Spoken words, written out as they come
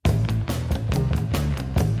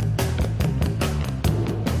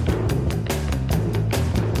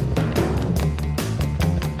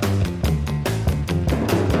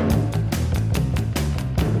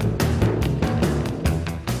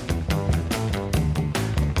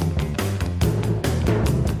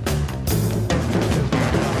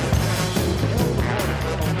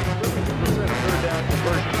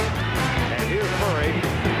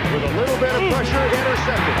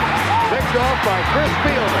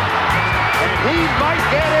He might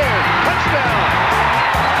get in. Touchdown.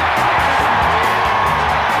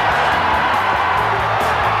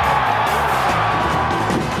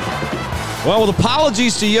 Well, with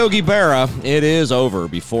apologies to Yogi Berra, it is over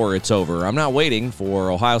before it's over. I'm not waiting for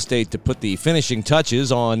Ohio State to put the finishing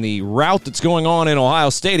touches on the rout that's going on in Ohio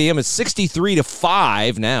Stadium. It's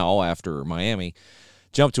 63-5 now after Miami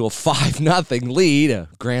jumped to a 5-0 lead. A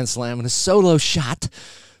grand slam and a solo shot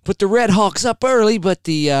put the Red Hawks up early, but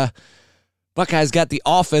the Buckeyes got the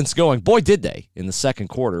offense going. Boy, did they in the second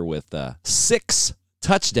quarter with 6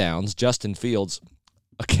 touchdowns. Justin Fields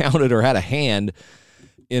accounted or had a hand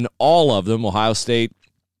in all of them. Ohio State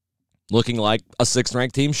looking like a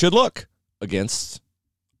 6th-ranked team should look against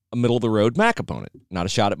a middle-of-the-road MAC opponent. Not a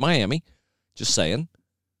shot at Miami. Just saying.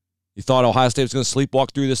 You thought Ohio State was going to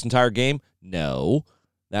sleepwalk through this entire game? No.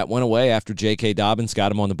 That went away after J.K. Dobbins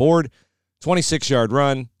got him on the board. 26-yard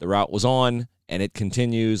run. The route was on, and it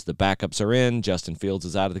continues. The backups are in. Justin Fields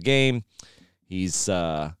is out of the game. He's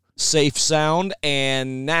safe, sound,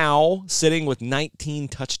 and now sitting with 19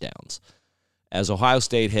 touchdowns as Ohio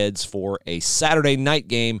State heads for a Saturday night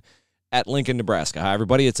game at Lincoln, Nebraska. Hi,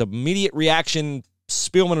 everybody. It's Immediate Reaction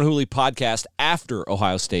Spielman and Hooley podcast after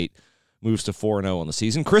Ohio State moves to 4-0 on the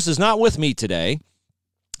season. Chris is not with me today.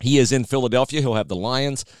 He is in Philadelphia. He'll have the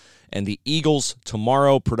Lions and the Eagles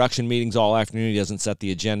tomorrow. Production meetings all afternoon. He doesn't set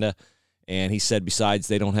the agenda. And he said, besides,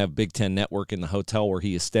 they don't have Big Ten Network in the hotel where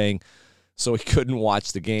he is staying, so he couldn't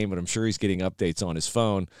watch the game, but I'm sure he's getting updates on his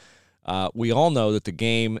phone. We all know that the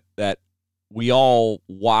game that we all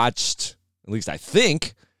watched, at least I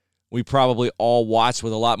think, we probably all watched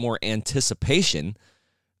with a lot more anticipation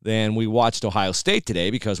than we watched Ohio State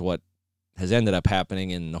today, because what has ended up happening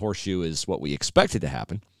in the Horseshoe is what we expected to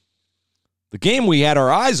happen. The game we had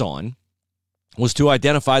our eyes on was to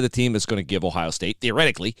identify the team that's going to give Ohio State,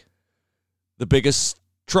 theoretically, the biggest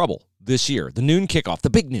trouble this year. The noon kickoff, the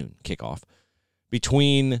big noon kickoff,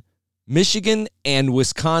 between Michigan and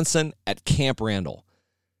Wisconsin at Camp Randall.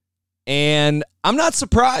 And I'm not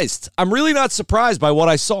surprised. I'm really not surprised by what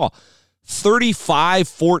I saw.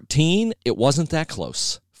 35-14, it wasn't that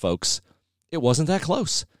close, folks. It wasn't that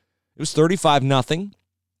close. It was 35-0.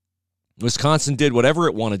 Wisconsin did whatever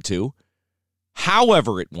it wanted to,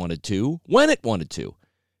 however it wanted to, when it wanted to.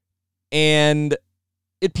 And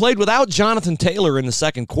it played without Jonathan Taylor in the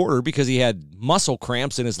second quarter because he had muscle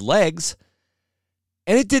cramps in his legs,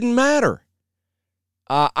 and it didn't matter.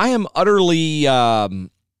 I am utterly,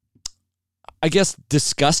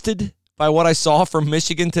 disgusted by what I saw from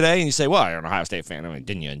Michigan today. And you say, well, you're an Ohio State fan. I mean,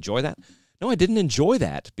 didn't you enjoy that? No, I didn't enjoy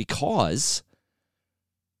that because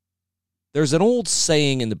there's an old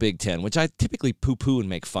saying in the Big Ten, which I typically poo-poo and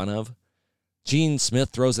make fun of. Gene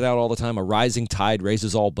Smith throws it out all the time, a rising tide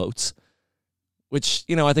raises all boats, which,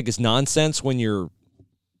 I think is nonsense when you're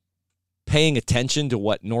paying attention to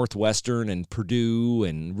what Northwestern and Purdue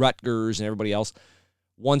and Rutgers and everybody else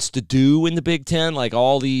wants to do in the Big Ten. Like,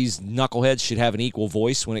 all these knuckleheads should have an equal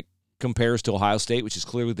voice when it compares to Ohio State, which is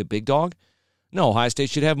clearly the big dog. No, Ohio State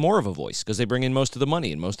should have more of a voice because they bring in most of the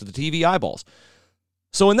money and most of the TV eyeballs.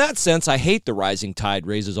 So in that sense, I hate the rising tide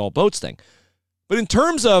raises all boats thing. But in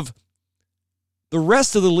terms of the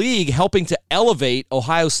rest of the league helping to elevate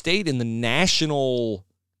Ohio State in the national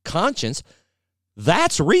conscience,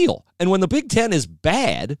 that's real. And when the Big Ten is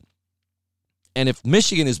bad, and if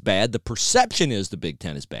Michigan is bad, the perception is the Big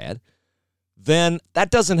Ten is bad, then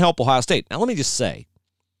that doesn't help Ohio State. Now, let me just say,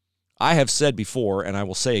 I have said before, and I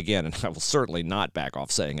will say again, and I will certainly not back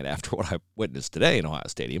off saying it after what I witnessed today in Ohio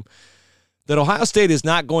Stadium, that Ohio State is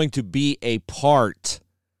not going to be a part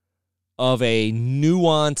of a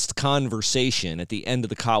nuanced conversation at the end of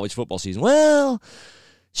the college football season. Well,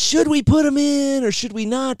 should we put them in or should we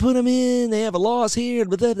not put them in? They have a loss here.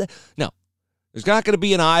 Blah, blah. No. There's not going to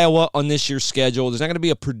be an Iowa on this year's schedule. There's not going to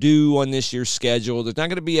be a Purdue on this year's schedule. There's not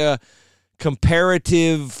going to be a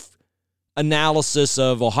comparative analysis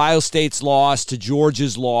of Ohio State's loss to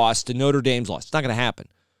Georgia's loss to Notre Dame's loss. It's not going to happen.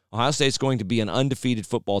 Ohio State's going to be an undefeated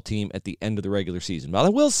football team at the end of the regular season. But I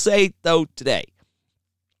will say, though, today,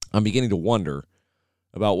 I'm beginning to wonder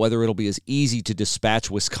about whether it'll be as easy to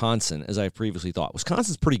dispatch Wisconsin as I previously thought.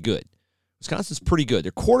 Wisconsin's pretty good.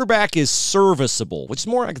 Their quarterback is serviceable, which is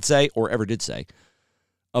more I could say, or ever did say,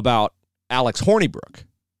 about Alex Hornibrook.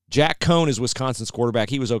 Jack Cohn is Wisconsin's quarterback.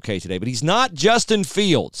 He was okay today, but he's not Justin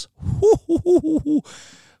Fields.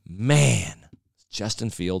 Man, Justin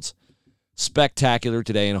Fields, spectacular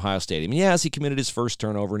today in Ohio Stadium. Yes, he committed his first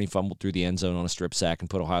turnover, and he fumbled through the end zone on a strip sack and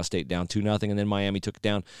put Ohio State down 2-0, and then Miami took it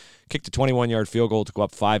down, kicked a 21-yard field goal to go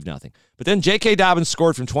up 5-0. But then J.K. Dobbins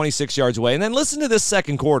scored from 26 yards away, and then listen to this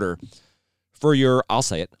second quarter for your, I'll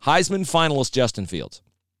say it, Heisman finalist Justin Fields.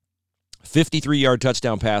 53-yard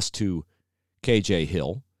touchdown pass to KJ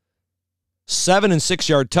Hill. 7 and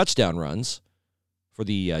 6-yard touchdown runs for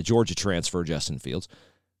the Georgia transfer, Justin Fields.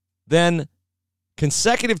 Then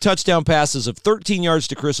consecutive touchdown passes of 13 yards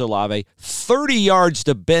to Chris Olave, 30 yards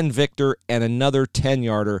to Ben Victor, and another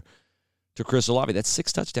 10-yarder to Chris Olave. That's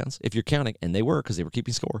 6 touchdowns, if you're counting, and they were because they were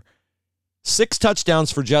keeping score. 6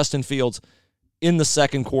 touchdowns for Justin Fields in the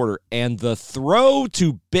second quarter. And the throw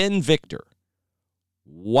to Ben Victor,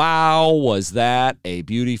 wow, was that a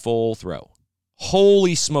beautiful throw.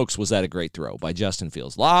 Holy smokes, was that a great throw by Justin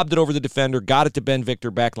Fields. Lobbed it over the defender, got it to Ben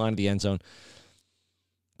Victor, back line of the end zone.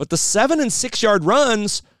 But the 7 and 6-yard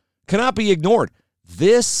runs cannot be ignored.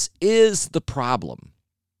 This is the problem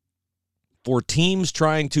for teams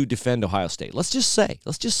trying to defend Ohio State. Let's just say,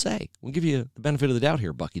 we'll give you the benefit of the doubt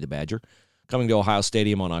here, Bucky the Badger, coming to Ohio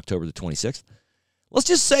Stadium on October the 26th. Let's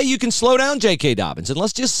just say you can slow down J.K. Dobbins, and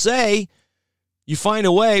let's just say you find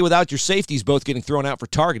a way without your safeties both getting thrown out for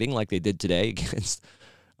targeting like they did today against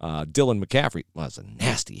Dylan McCaffrey. Well, that's a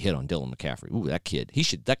nasty hit on Dylan McCaffrey. Ooh, that kid.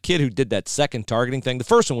 That kid who did that second targeting thing. The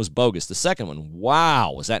first one was bogus. The second one,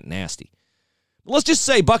 wow, was that nasty. But let's just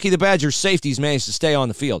say Bucky the Badger's safeties managed to stay on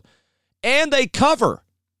the field. And they cover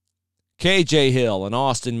KJ Hill and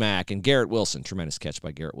Austin Mack and Garrett Wilson. Tremendous catch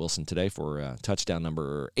by Garrett Wilson today for touchdown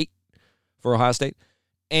number 8 for Ohio State.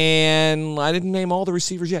 And I didn't name all the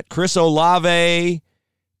receivers yet. Chris Olave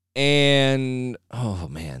and, oh,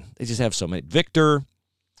 man, they just have so many. Victor.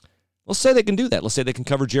 Let's say they can do that. Let's say they can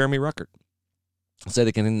cover Jeremy Ruckert. Let's say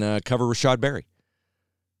they can cover Rashad Berry.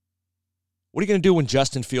 What are you going to do when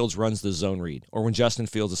Justin Fields runs the zone read or when Justin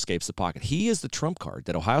Fields escapes the pocket? He is the trump card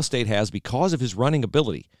that Ohio State has because of his running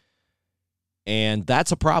ability. And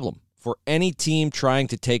that's a problem for any team trying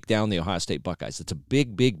to take down the Ohio State Buckeyes. It's a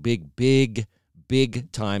big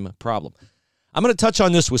time problem. I'm going to touch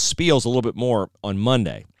on this with Spiels a little bit more on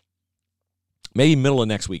Monday. Maybe middle of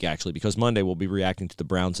next week, actually, because Monday we'll be reacting to the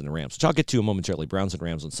Browns and the Rams, which I'll get to momentarily. Browns and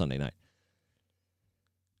Rams on Sunday night.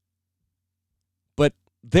 But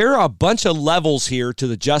there are a bunch of levels here to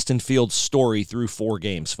the Justin Fields story through 4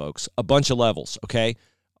 games, folks. A bunch of levels, okay?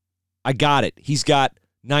 I got it. He's got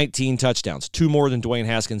 19 touchdowns, 2 more than Dwayne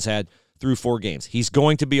Haskins had through 4 games. He's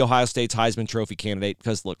going to be Ohio State's Heisman Trophy candidate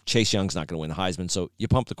because, look, Chase Young's not going to win the Heisman, so you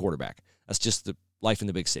pump the quarterback. That's just the life in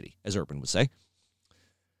the big city, as Urban would say.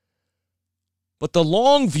 But the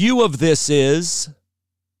long view of this is,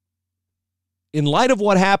 in light of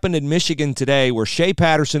what happened in Michigan today, where Shea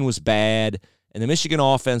Patterson was bad and the Michigan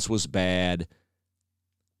offense was bad,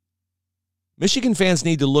 Michigan fans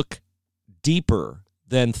need to look deeper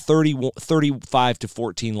than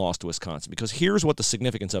 35-14 loss to Wisconsin, because here's what the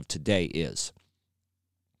significance of today is.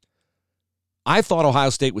 I thought Ohio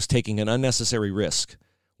State was taking an unnecessary risk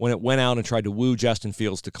when it went out and tried to woo Justin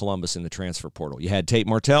Fields to Columbus in the transfer portal. You had Tate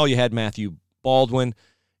Martell, you had Matthew Baldwin.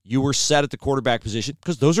 You were set at the quarterback position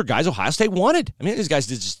because those are guys Ohio State wanted. I mean, these guys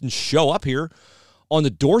just didn't show up here on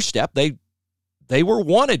the doorstep. They were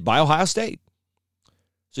wanted by Ohio State.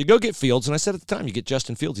 So you go get Fields, and I said at the time, you get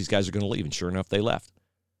Justin Fields, these guys are going to leave, and sure enough, they left.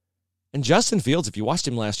 And Justin Fields, if you watched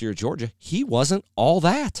him last year at Georgia, he wasn't all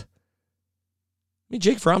that. I mean,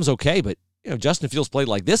 Jake Fromm's okay, but Justin Fields played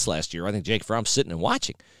like this last year. I think Jake Fromm's sitting and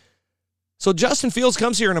watching. So Justin Fields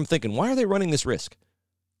comes here, and I'm thinking, why are they running this risk?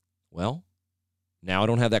 Well, now I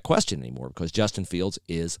don't have that question anymore because Justin Fields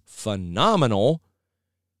is phenomenal.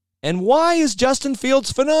 And why is Justin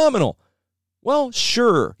Fields phenomenal? Well,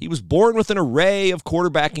 sure, he was born with an array of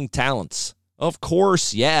quarterbacking talents. Of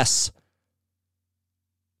course, yes.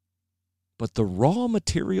 But the raw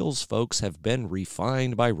materials, folks, have been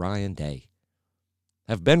refined by Ryan Day,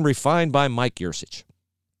 have been refined by Mike Yurcich,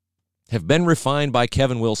 have been refined by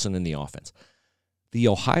Kevin Wilson in the offense. The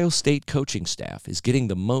Ohio State coaching staff is getting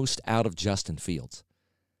the most out of Justin Fields.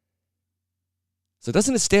 So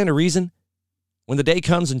doesn't it stand to reason when the day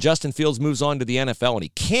comes and Justin Fields moves on to the NFL and he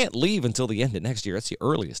can't leave until the end of next year? That's the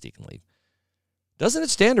earliest he can leave. Doesn't it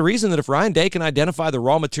stand to reason that if Ryan Day can identify the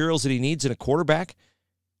raw materials that he needs in a quarterback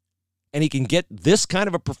and he can get this kind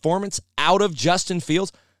of a performance out of Justin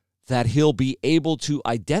Fields, that he'll be able to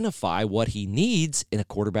identify what he needs in a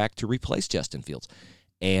quarterback to replace Justin Fields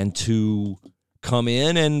and to come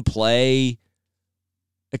in and play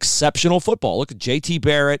exceptional football. Look at J.T.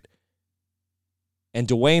 Barrett and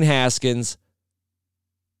Dwayne Haskins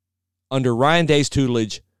under Ryan Day's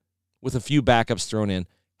tutelage with a few backups thrown in.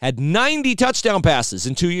 Had 90 touchdown passes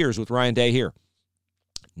in 2 years with Ryan Day here.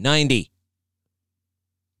 90.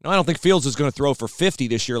 Now, I don't think Fields is going to throw for 50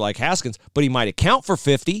 this year like Haskins, but he might account for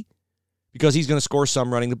 50 because he's going to score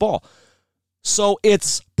some running the ball. So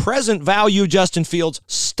it's present value, Justin Fields,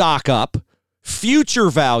 stock up.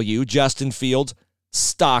 Future value, Justin Fields,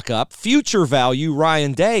 stock up. Future value,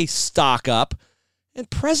 Ryan Day, stock up. And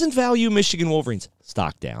present value, Michigan Wolverines,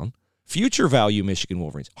 stock down. Future value, Michigan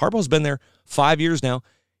Wolverines. Harbaugh's been there 5 years now.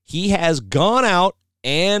 He has gone out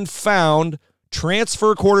and found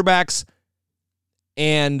transfer quarterbacks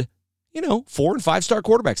and, 4- and 5-star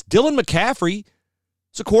quarterbacks. Dylan McCaffrey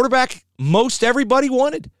is a quarterback most everybody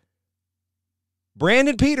wanted.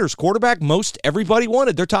 Brandon Peters, quarterback most everybody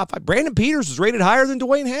wanted. They're top 5. Brandon Peters was rated higher than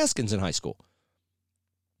Dwayne Haskins in high school.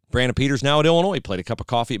 Brandon Peters now at Illinois. Played a cup of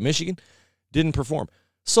coffee at Michigan. Didn't perform.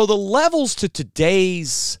 So the levels to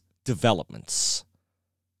today's developments.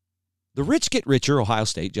 The rich get richer, Ohio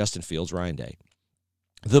State, Justin Fields, Ryan Day.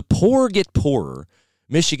 The poor get poorer,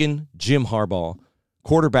 Michigan, Jim Harbaugh,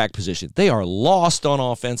 quarterback position. They are lost on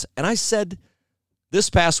offense. And I said this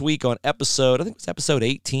past week on episode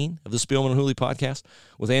 18 of the Spielman and Hooley podcast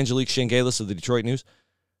with Angelique Shengelis of the Detroit News,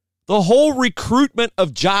 the whole recruitment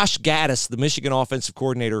of Josh Gaddis, the Michigan offensive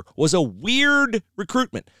coordinator, was a weird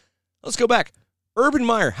recruitment. Let's go back. Urban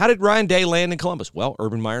Meyer. How did Ryan Day land in Columbus? Well,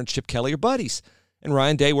 Urban Meyer and Chip Kelly are buddies, and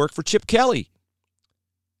Ryan Day worked for Chip Kelly.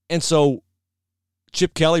 And so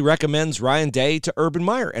Chip Kelly recommends Ryan Day to Urban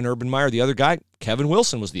Meyer, and Urban Meyer, the other guy, Kevin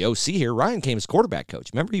Wilson, was the OC here. Ryan came as quarterback coach.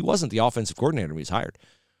 Remember, he wasn't the offensive coordinator when he was hired.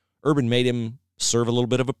 Urban made him serve a little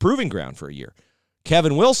bit of a proving ground for a year.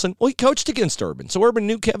 Kevin Wilson, well, he coached against Urban, so Urban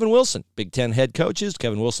knew Kevin Wilson. Big Ten head coaches,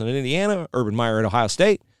 Kevin Wilson at Indiana, Urban Meyer at Ohio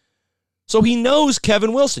State. So he knows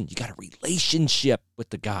Kevin Wilson. You got a relationship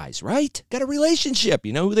with the guys, right? Got a relationship.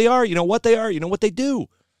 You know who they are. You know what they are. You know what they do.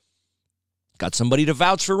 Got somebody to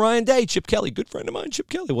vouch for Ryan Day. Chip Kelly, good friend of mine, Chip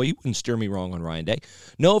Kelly. Well, you wouldn't steer me wrong on Ryan Day.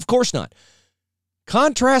 No, of course not.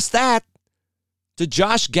 Contrast that to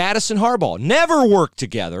Josh Gaddis and Harbaugh. Never worked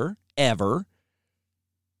together, ever.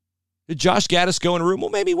 Did Josh Gaddis go in a room?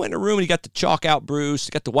 Well, maybe he went in a room and he got the chalk out Bruce,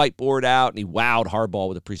 he got the whiteboard out, and he wowed Harbaugh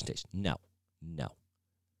with a presentation. No.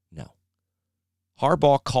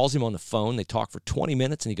 Harbaugh calls him on the phone. They talk for 20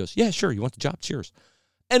 minutes, and he goes, yeah, sure, you want the job? Cheers.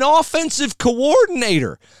 An offensive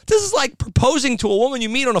coordinator. This is like proposing to a woman you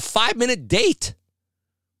meet on a 5-minute date.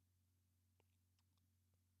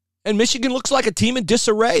 And Michigan looks like a team in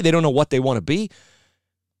disarray. They don't know what they want to be.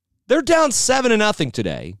 They're down 7-0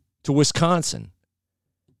 today to Wisconsin.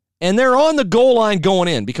 And they're on the goal line going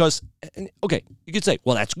in because, okay, you could say,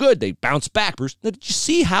 well, that's good. They bounced back, Bruce. Now, did you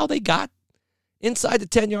see how they got inside the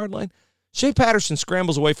 10-yard line? Shea Patterson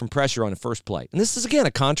scrambles away from pressure on the first play. And this is, again,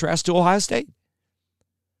 a contrast to Ohio State.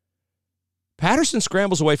 Patterson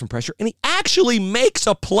scrambles away from pressure, and he actually makes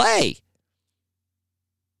a play.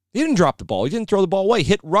 He didn't drop the ball. He didn't throw the ball away.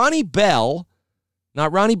 Hit Ronnie Bell,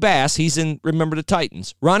 not Ronnie Bass. He's in Remember the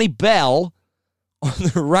Titans. Ronnie Bell on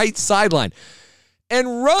the right sideline.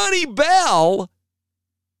 And Ronnie Bell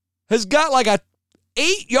has got like a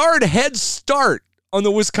 8-yard head start on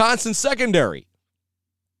the Wisconsin secondary.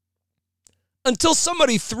 Until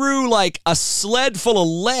somebody threw like a sled full of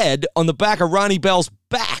lead on the back of Ronnie Bell's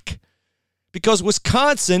back because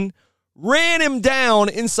Wisconsin ran him down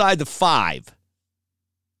inside the 5.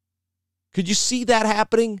 Could you see that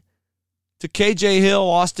happening to KJ Hill,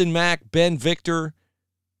 Austin Mack, Ben Victor,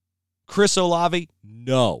 Chris Olave?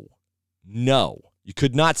 No. You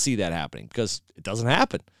could not see that happening because it doesn't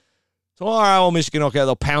happen. So, all right, well, Michigan, okay,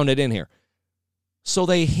 they'll pound it in here. So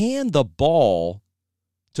they hand the ball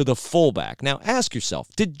to the fullback. Now, ask yourself,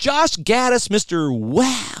 did Josh Gaddis,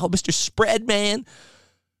 Mr. Spread Man,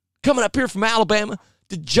 coming up here from Alabama,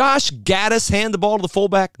 did Josh Gaddis hand the ball to the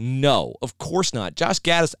fullback? No, of course not. Josh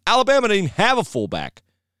Gaddis, Alabama didn't even have a fullback.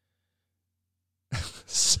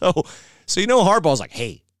 So Harbaugh's like,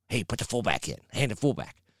 hey, put the fullback in. Hand the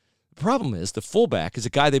fullback. The problem is the fullback is a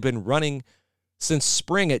guy they've been running since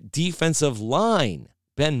spring at defensive line,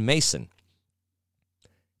 Ben Mason.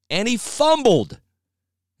 And he fumbled.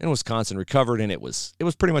 And Wisconsin recovered, and it was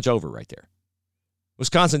pretty much over right there.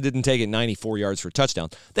 Wisconsin didn't take it 94 yards for a touchdown.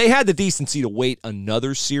 They had the decency to wait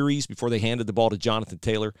another series before they handed the ball to Jonathan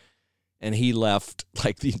Taylor, and he left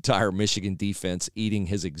like the entire Michigan defense eating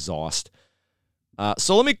his exhaust.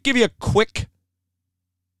 So let me give you a quick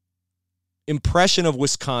impression of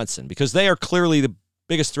Wisconsin, because they are clearly the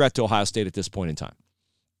biggest threat to Ohio State at this point in time.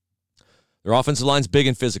 Their offensive line's big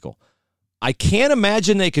and physical. I can't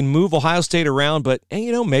imagine they can move Ohio State around, but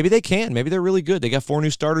maybe they can. Maybe they're really good. They got 4 new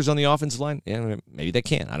starters on the offensive line. Yeah, maybe they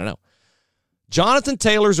can. I don't know. Jonathan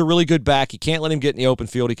Taylor's a really good back. You can't let him get in the open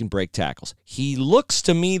field. He can break tackles. He looks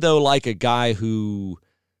to me, though, like a guy who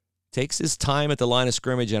takes his time at the line of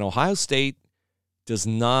scrimmage, and Ohio State does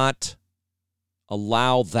not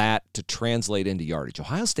allow that to translate into yardage.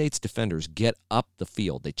 Ohio State's defenders get up the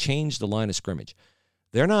field. They change the line of scrimmage.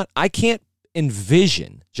 I can't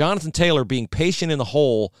envision Jonathan Taylor being patient in the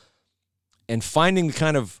hole and finding the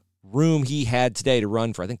kind of room he had today to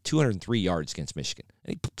run for, I think, 203 yards against Michigan.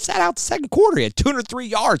 And he sat out the second quarter. He had 203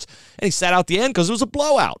 yards, and he sat out the end because it was a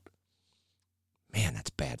blowout. Man, that's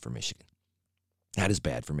bad for Michigan. That is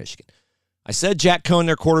bad for Michigan. I said Jack Cohn,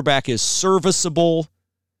 their quarterback, is serviceable.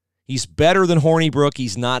 He's better than Hornibrook.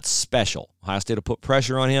 He's not special. Ohio State will put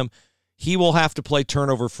pressure on him. He will have to play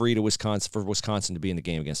turnover-free to Wisconsin for Wisconsin to be in the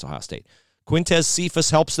game against Ohio State. Quintez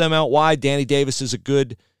Cephas helps them out wide. Danny Davis is a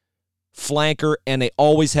good flanker, and they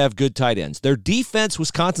always have good tight ends. Their defense,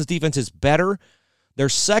 Wisconsin's defense, is better. Their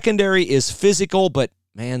secondary is physical, but,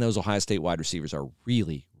 man, those Ohio State wide receivers are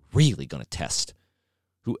really, really going to test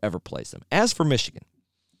whoever plays them. As for Michigan,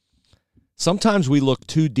 sometimes we look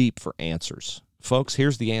too deep for answers. Folks,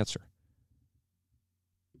 here's the answer.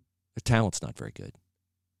 Their talent's not very good.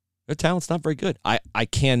 Their talent's not very good. I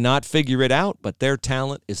cannot figure it out, but their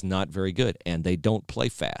talent is not very good, and they don't play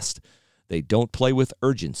fast. They don't play with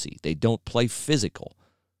urgency. They don't play physical.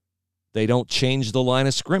 They don't change the line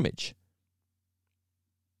of scrimmage.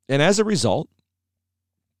 And as a result,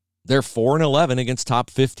 they're 4-11 against top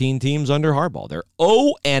 15 teams under Harbaugh. They're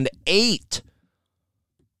 0-8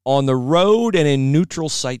 on the road and in neutral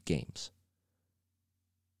site games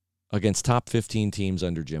against top 15 teams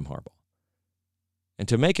under Jim Harbaugh. And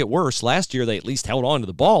to make it worse, last year they at least held on to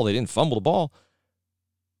the ball. They didn't fumble the ball.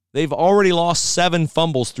 They've already lost 7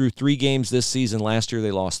 fumbles through 3 games this season. Last year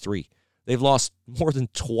they lost 3. They've lost more than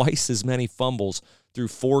twice as many fumbles through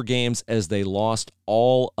 4 games as they lost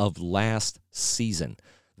all of last season.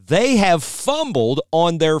 They have fumbled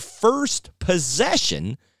on their first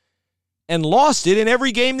possession and lost it in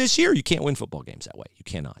every game this year. You can't win football games that way. You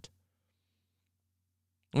cannot.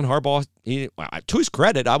 And Harbaugh, to his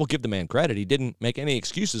credit, I will give the man credit. He didn't make any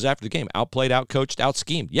excuses after the game. Outplayed, outcoached,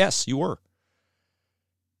 outschemed. Yes, you were.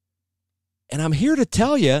 And I'm here to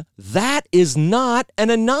tell you that is not an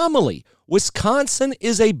anomaly. Wisconsin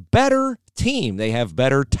is a better team. They have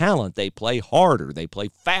better talent. They play harder. They play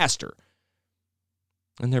faster.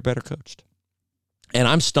 And they're better coached. And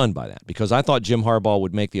I'm stunned by that because I thought Jim Harbaugh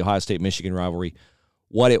would make the Ohio State-Michigan rivalry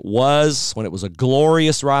what it was when it was a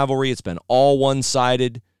glorious rivalry. It's been all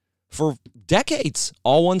one-sided for decades.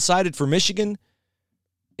 All one-sided for Michigan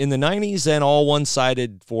in the 90s and all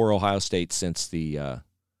one-sided for Ohio State since the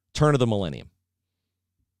turn of the millennium.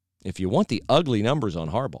 If you want the ugly numbers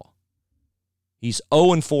on Harbaugh, he's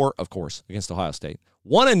 0-4, of course, against Ohio State.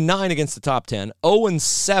 1-9 against the top 10.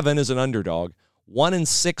 0-7 as an underdog.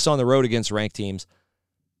 1-6 on the road against ranked teams.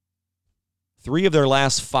 3 of their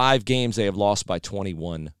last 5 games they have lost by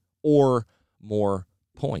 21 or more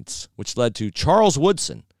points, which led to Charles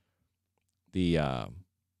Woodson, the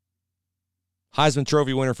Heisman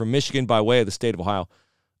Trophy winner from Michigan by way of the state of Ohio.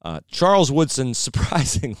 Charles Woodson,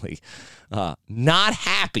 surprisingly, not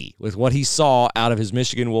happy with what he saw out of his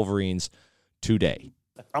Michigan Wolverines today.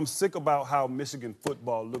 I'm sick about how Michigan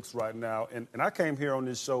football looks right now. And I came here on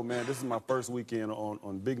this show, man, this is my first weekend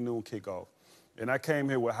on Big Noon Kickoff. And I came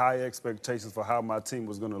here with high expectations for how my team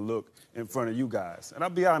was going to look in front of you guys. And I'll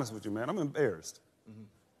be honest with you, man, I'm embarrassed.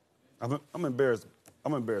 Mm-hmm. I'm embarrassed.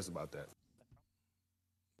 I'm embarrassed about that.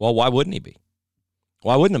 Well, why wouldn't he be?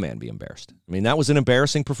 Why wouldn't a man be embarrassed? I mean, that was an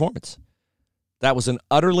embarrassing performance. That was an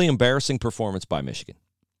utterly embarrassing performance by Michigan.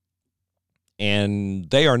 And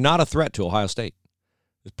they are not a threat to Ohio State.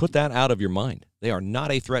 Just put that out of your mind. They are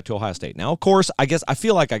not a threat to Ohio State. Now, of course, I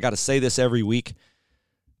feel like I got to say this every week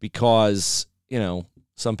because,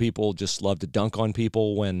 some people just love to dunk on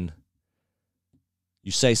people when you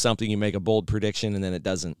say something, you make a bold prediction, and then it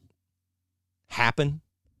doesn't happen.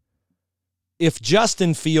 If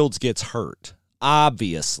Justin Fields gets hurt,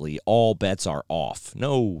 obviously all bets are off.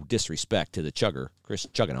 No disrespect to the chugger, Chris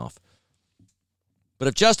Chugginoff. But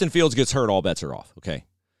if Justin Fields gets hurt, all bets are off, okay?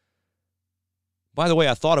 By the way,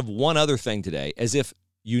 I thought of one other thing today, as if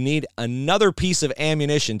you need another piece of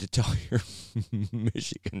ammunition to tell your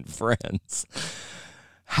Michigan friends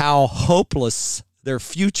how hopeless their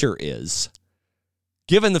future is,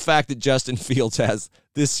 given the fact that Justin Fields has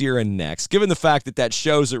this year and next, given the fact that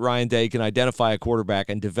shows that Ryan Day can identify a quarterback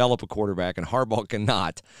and develop a quarterback and Harbaugh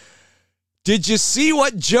cannot. Did you see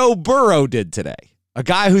what Joe Burrow did today? A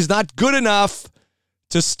guy who's not good enough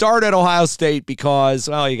to start at Ohio State because,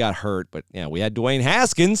 he got hurt. But, we had Dwayne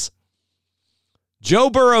Haskins.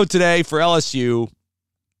 Joe Burrow today for LSU,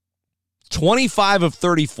 25 of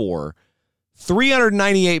 34,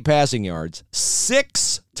 398 passing yards,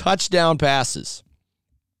 6 touchdown passes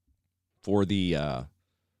for the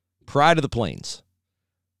Pride of the Plains.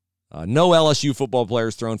 No LSU football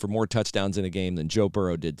players thrown for more touchdowns in a game than Joe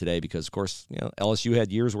Burrow did today because, of course, LSU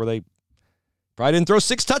had years where they probably didn't throw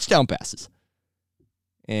 6 touchdown passes.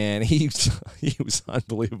 and he was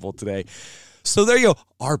unbelievable today. So there you go.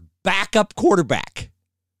 Our backup quarterback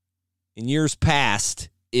in years past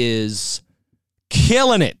is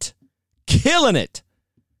killing it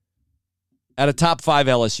at a top 5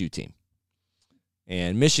 LSU team.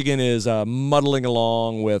 And Michigan is muddling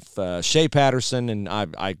along with Shea Patterson, and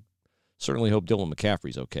I certainly hope Dylan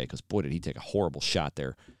McCaffrey's okay, because, boy, did he take a horrible shot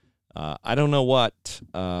there. I don't know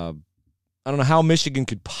how Michigan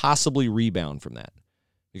could possibly rebound from that,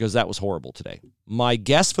 because that was horrible today. My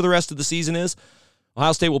guess for the rest of the season is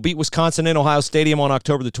Ohio State will beat Wisconsin in Ohio Stadium on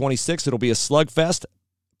October the 26th. It'll be a slugfest.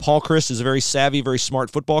 Paul Chryst is a very savvy, very smart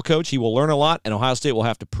football coach. He will learn a lot, and Ohio State will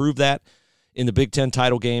have to prove that in the Big Ten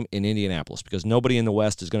title game in Indianapolis, because nobody in the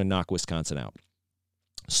West is going to knock Wisconsin out.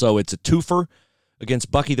 So it's a twofer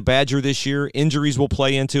against Bucky the Badger this year. Injuries will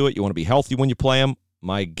play into it. You want to be healthy when you play them.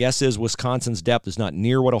 My guess is Wisconsin's depth is not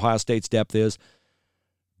near what Ohio State's depth is.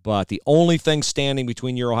 But the only thing standing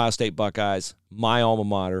between your Ohio State Buckeyes, my alma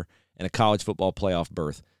mater, and a college football playoff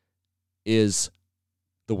berth is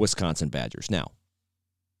the Wisconsin Badgers. Now,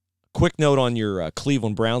 quick note on your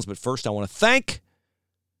Cleveland Browns, but first I want to thank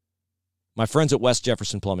my friends at West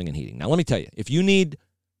Jefferson Plumbing and Heating. Now, let me tell you, if you need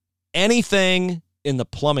anything in the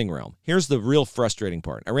plumbing realm, here's the real frustrating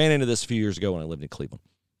part. I ran into this a few years ago when I lived in Cleveland.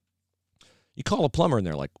 You call a plumber, and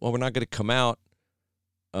they're like, well, we're not going to come out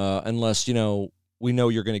unless, we know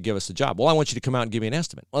you're going to give us the job. Well, I want you to come out and give me an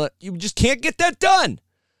estimate. Well, you just can't get that done.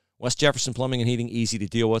 West Jefferson Plumbing and Heating, easy to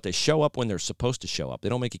deal with. They show up when they're supposed to show up. They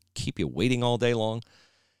don't keep you waiting all day long.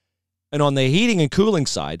 And on the heating and cooling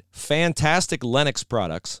side, fantastic Lennox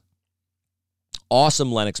products.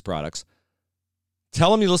 Awesome Lennox products.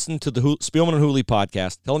 Tell them you listen to the Spielman and Hooley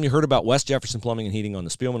podcast. Tell them you heard about West Jefferson Plumbing and Heating on the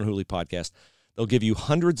Spielman and Hooley podcast. They'll give you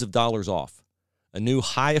hundreds of dollars off a new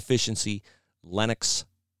high-efficiency Lennox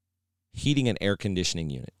heating and air conditioning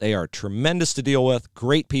unit. They are tremendous to deal with.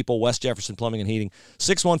 Great people, West Jefferson Plumbing and Heating,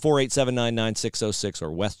 614-879-9606 or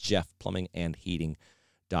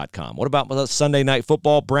westjeffplumbingandheating.com. What about Sunday Night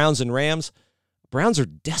Football, Browns and Rams? Browns are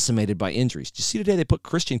decimated by injuries. Did you see today they put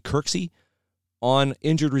Christian Kirksey on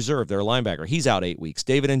injured reserve? They're a linebacker. He's out 8 weeks.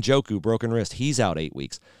 David Njoku, broken wrist. He's out 8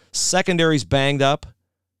 weeks. Secondary's banged up.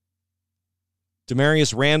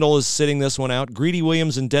 Demarius Randall is sitting this one out. Greedy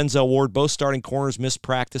Williams and Denzel Ward, both starting corners, missed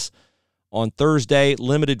practice on Thursday,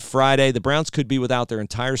 limited Friday. The Browns could be without their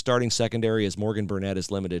entire starting secondary, as Morgan Burnett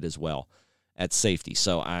is limited as well at safety.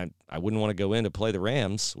 So I wouldn't want to go in to play the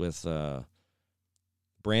Rams with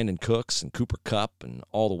Brandon Cooks and Cooper Kupp and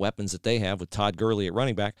all the weapons that they have with Todd Gurley at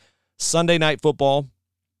running back. Sunday Night Football,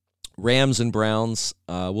 Rams and Browns.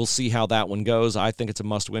 We'll see how that one goes. I think it's a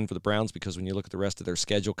must-win for the Browns, because when you look at the rest of their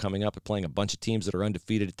schedule coming up, they're playing a bunch of teams that are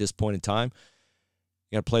undefeated at this point in time.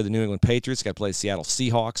 You got to play the New England Patriots. You got to play the Seattle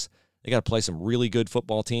Seahawks. They got to play some really good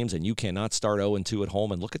football teams, and you cannot start 0-2 at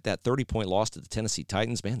home. And look at that 30-point loss to the Tennessee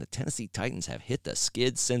Titans. Man, the Tennessee Titans have hit the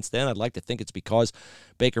skids since then. I'd like to think it's because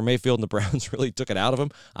Baker Mayfield and the Browns really took it out of them.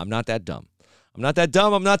 I'm not that dumb. I'm not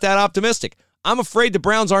that optimistic. I'm afraid the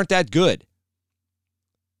Browns aren't that good.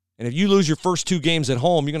 And if you lose your first 2 games at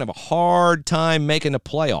home, you're going to have a hard time making the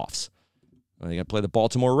playoffs. You got to play the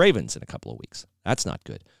Baltimore Ravens in a couple of weeks. That's not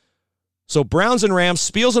good. So Browns and Rams.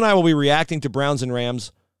 Spiels and I will be reacting to Browns and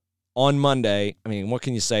Rams on Monday. I mean, what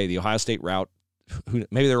can you say? The Ohio State route,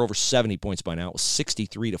 maybe they're over 70 points by now. It was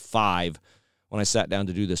 63-5 when I sat down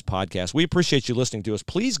to do this podcast. We appreciate you listening to us.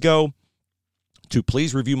 Please go to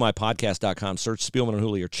pleasereviewmypodcast.com, search Spielman and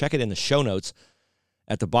Hooley, or check it in the show notes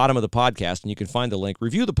at the bottom of the podcast, and you can find the link.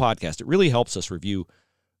 Review the podcast. It really helps us review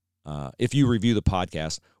if you review the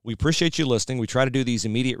podcast. We appreciate you listening. We try to do these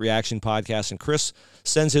immediate reaction podcasts, and Chris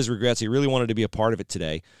sends his regrets. He really wanted to be a part of it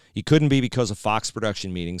today. He couldn't be because of Fox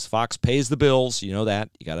production meetings. Fox pays the bills. You know that.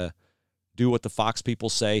 You got to do what the Fox people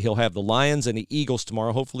say. He'll have the Lions and the Eagles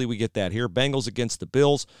tomorrow. Hopefully we get that here. Bengals against the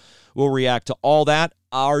Bills. We'll react to all that.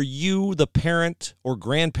 Are you the parent or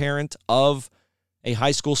grandparent of a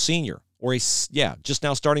high school senior? Or just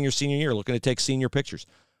now starting your senior year, looking to take senior pictures?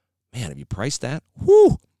 Man, have you priced that?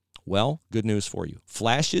 Whew. Well, good news for you.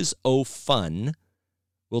 Flashes O Fun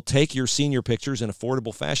will take your senior pictures in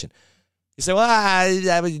affordable fashion. You say, well,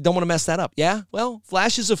 I don't want to mess that up. Yeah, well,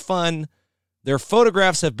 Flashes of Fun, their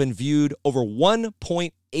photographs have been viewed over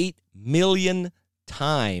 1.8 million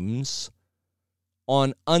times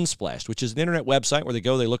on Unsplash, which is an internet website where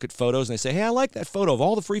they look at photos, and they say, hey, I like that photo. Of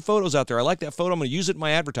all the free photos out there, I like that photo. I'm going to use it in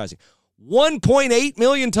my advertising. 1.8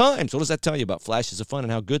 million times. What does that tell you about Flashes of Fun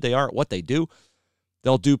and how good they are at what they do?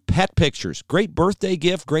 They'll do pet pictures, great birthday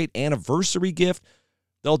gift, great anniversary gift.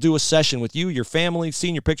 They'll do a session with you, your family,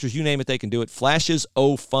 senior pictures, you name it, they can do it.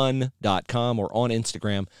 FlashesOFun.com or on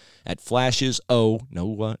Instagram at FlashesO,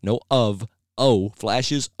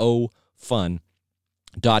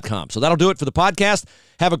 fun.com. So that'll do it for the podcast.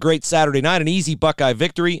 Have a great Saturday night, an easy Buckeye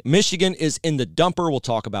victory. Michigan is in the dumper. We'll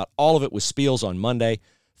talk about all of it with Spiels on Monday.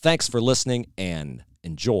 Thanks for listening, and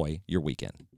enjoy your weekend.